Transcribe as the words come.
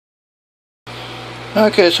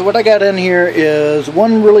Okay, so what I got in here is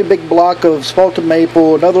one really big block of spalted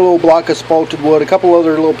maple, another little block of spalted wood, a couple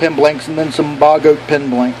other little pin blanks, and then some Bog Oak pin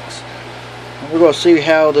blanks. And we're going to see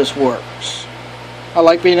how this works. I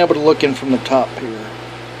like being able to look in from the top here.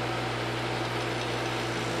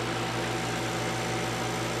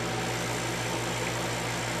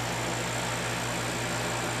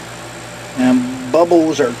 And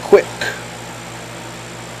bubbles are quick.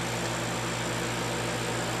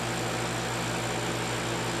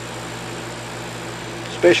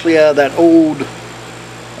 Especially out of that old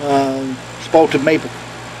spalted maple.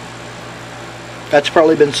 That's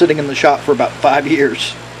probably been sitting in the shop for about 5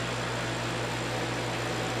 years.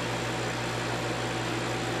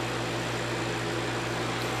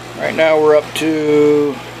 Right now we're up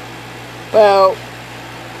to about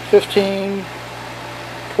 15,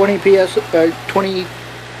 20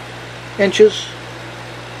 inches.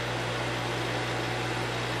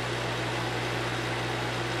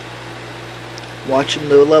 Watching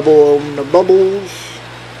the level on the bubbles.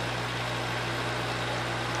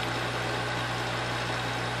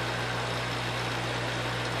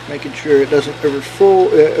 Making sure it doesn't overflow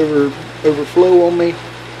on me.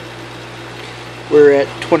 We're at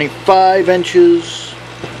 25 inches.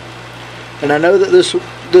 And I know that this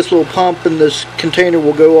little pump in this container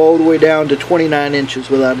will go all the way down to 29 inches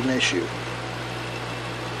without an issue.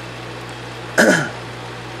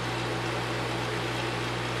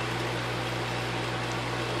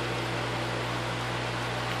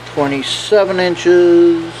 27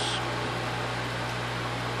 inches.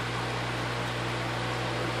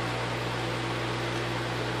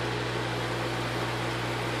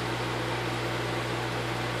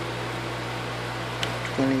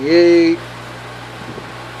 $28.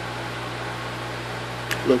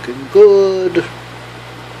 Looking good.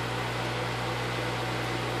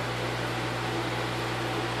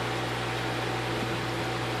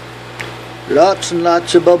 Lots and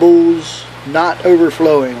lots of bubbles, not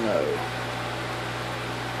overflowing though.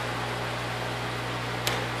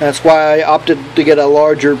 That's why I opted to get a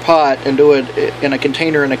larger pot and do it in a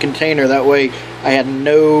container. That way I had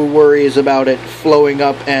no worries about it flowing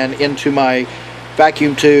up and into my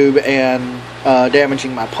vacuum tube and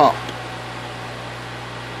damaging my pump.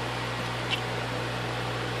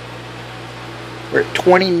 We're at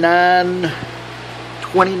 29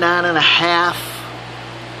 and a half.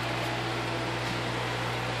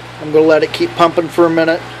 I'm going to let it keep pumping for a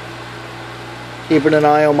minute, keeping an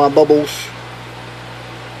eye on my bubbles.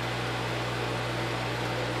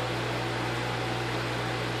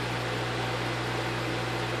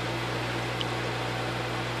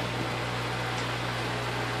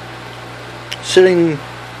 Sitting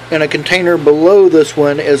in a container below this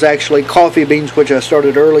one is actually coffee beans, which I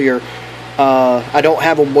started earlier. I don't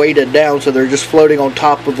have them weighted down, so they're just floating on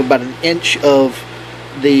top of about an inch of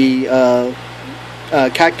the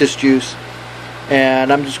cactus juice,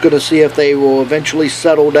 and I'm just going to see if they will eventually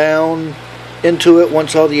settle down into it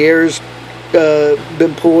once all the air's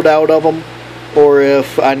been pulled out of them, or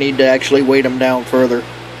if I need to actually weight them down further.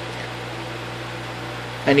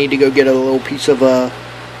 I need to go get a little piece of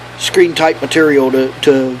screen type material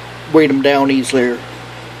to weight them down easier.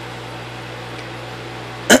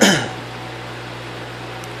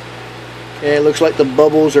 Okay, it looks like the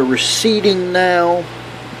bubbles are receding now.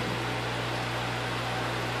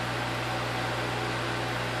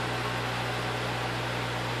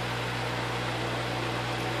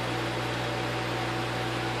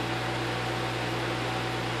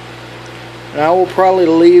 And I will probably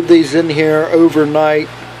leave these in here overnight.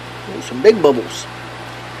 Oh, some big bubbles.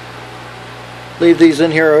 Leave these in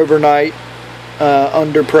here overnight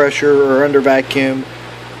under pressure or under vacuum,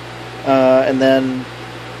 and then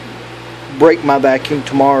break my vacuum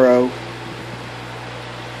tomorrow.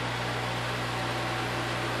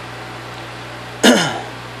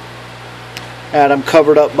 And I'm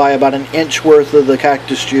covered up by about an inch worth of the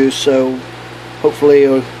cactus juice, so hopefully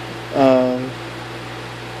it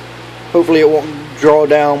won't draw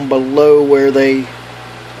down below where they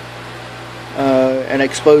and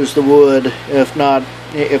expose the wood. If not,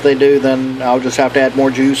 if they do, then I'll just have to add more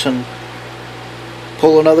juice and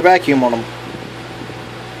pull another vacuum on them.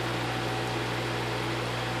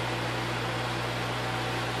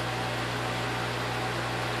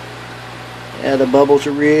 Yeah, the bubbles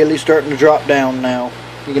are really starting to drop down now.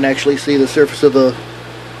 You can actually see the surface of the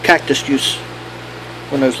cactus juice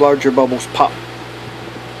when those larger bubbles pop.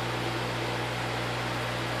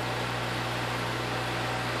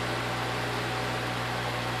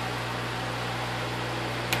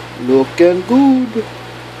 Looking good.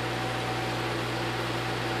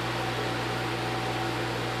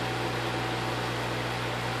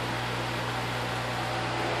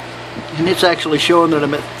 And it's actually showing that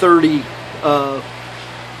I'm at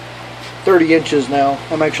 30 inches now.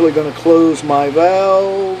 I'm actually going to close my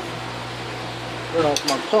valve, turn off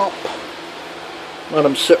my pump, let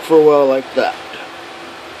them sit for a while like that.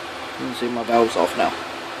 You can see my valve's off now.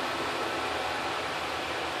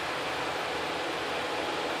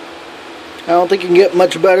 I don't think you can get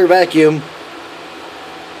much better vacuum.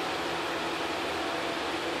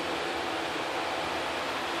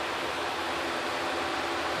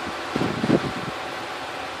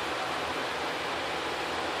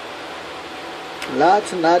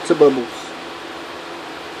 Lots and lots of bubbles.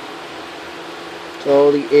 It's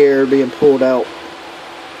all the air being pulled out.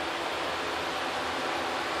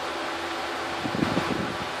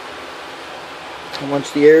 And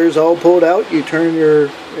once the air is all pulled out, you turn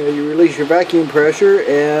you release your vacuum pressure,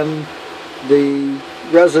 and the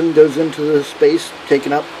resin goes into the space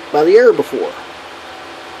taken up by the air before.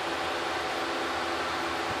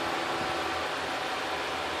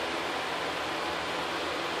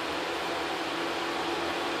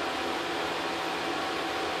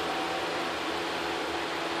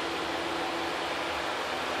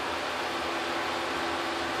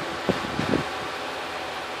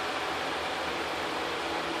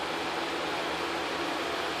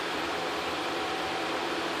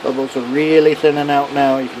 Bubbles are really thinning out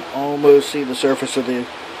now. You can almost see the surface of the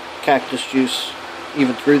cactus juice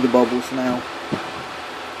even through the bubbles now.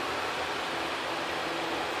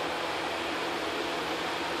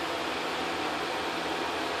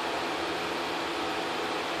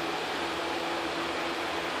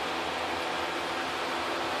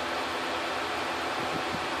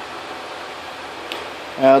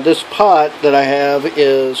 This pot that I have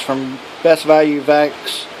is from Best Value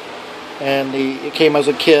Vacs, and it came as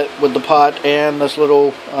a kit with the pot and this little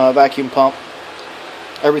vacuum pump.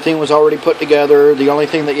 Everything was already put together. The only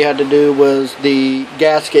thing that you had to do was the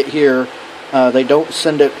gasket here. They don't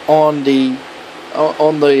send it on the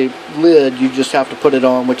lid. You just have to put it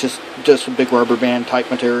on, which is just a big rubber band type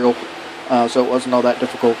material. So it wasn't all that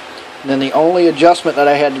difficult. And then the only adjustment that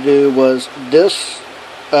I had to do was this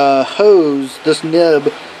hose, this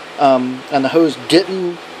nib, and the hose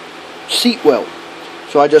didn't seat well.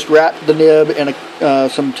 So I just wrapped the nib in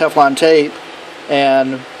some Teflon tape,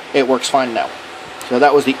 and it works fine now. So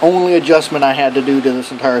that was the only adjustment I had to do to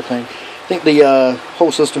this entire thing. I think the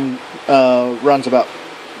whole system runs about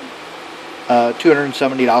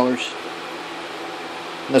 $270.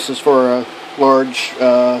 And this is for a large,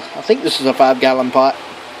 I think this is a 5-gallon pot.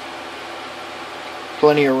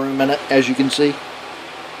 Plenty of room in it, as you can see.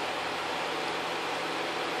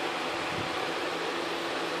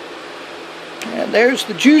 And there's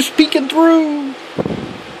the juice peeking through.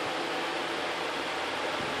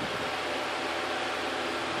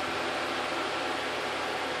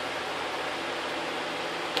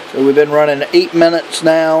 So we've been running 8 minutes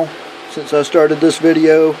now since I started this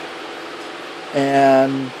video,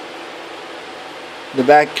 and the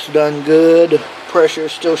vac's done good.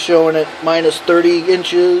 Pressure's still showing at minus 30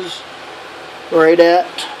 inches right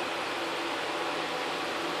at.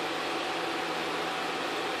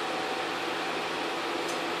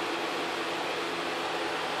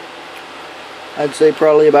 I'd say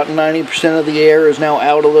probably about 90% of the air is now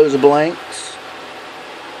out of those blanks.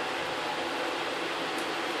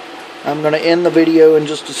 I'm going to end the video in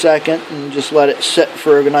just a second and just let it sit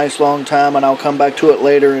for a nice long time, and I'll come back to it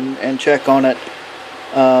later and check on it.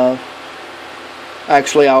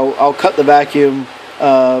 Actually, I'll cut the vacuum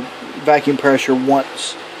pressure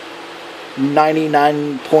once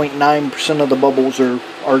 99.9% of the bubbles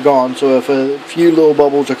are gone. So if a few little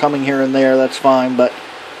bubbles are coming here and there, that's fine, but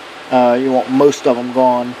you want most of them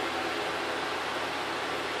gone.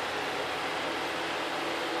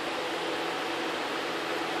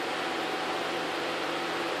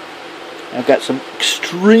 I've got some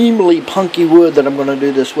extremely punky wood that I'm going to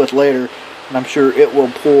do this with later, and I'm sure it will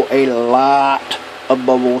pull a lot of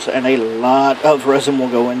bubbles, and a lot of resin will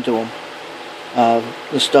go into them.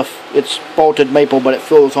 This stuff, it's Spaulted maple, but it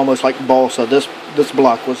feels almost like balsa. This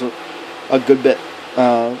block was a good bit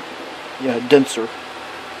denser.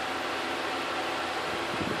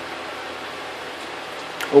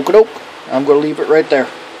 Okie doke. I'm going to leave it right there.